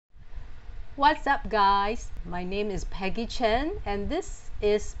What's up guys? My name is Peggy Chen and this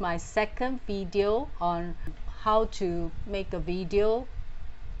is my second video on how to make a video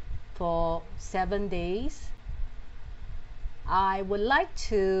for 7 days. I would like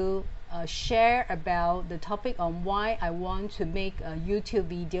to share about the topic on why I want to make a YouTube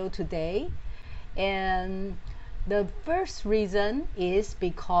video today. And the first reason is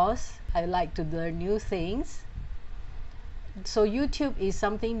because I like to learn new things. So YouTube is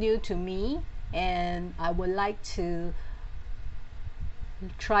something new to me and I would like to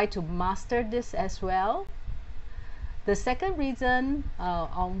try to master this as well. The second reason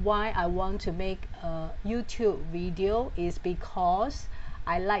on why I want to make a YouTube video is because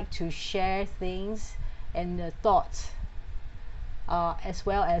I like to share things and thoughts as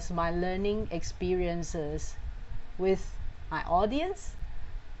well as my learning experiences with my audience,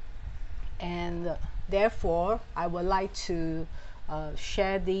 and therefore I would like to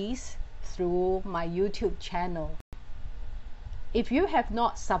share these through my YouTube channel. If you have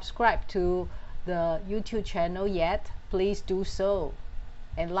not subscribed to the YouTube channel yet, please do so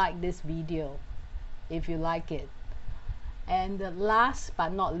and like this video if you like it. And the last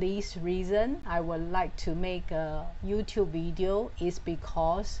but not least reason I would like to make a YouTube video is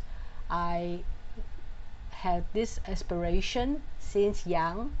because I had this aspiration since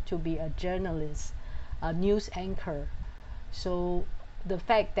young to be a journalist, a news anchor. So the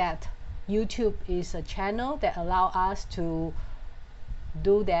fact that YouTube is a channel that allows us to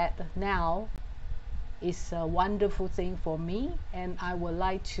do that now is a wonderful thing for me, and I would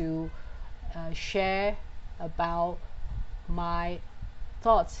like to share about my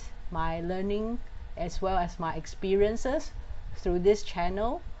thoughts, my learning, as well as my experiences through this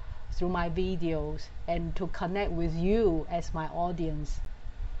channel, through my videos, and to connect with you as my audience.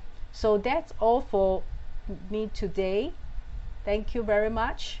 So that's all for me today. Thank you very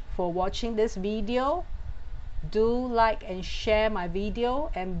much for watching this video. Do like and share my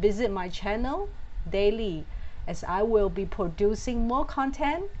video and visit my channel daily, as I will be producing more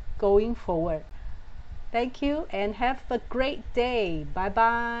content going forward. Thank you and have a great day. Bye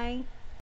bye.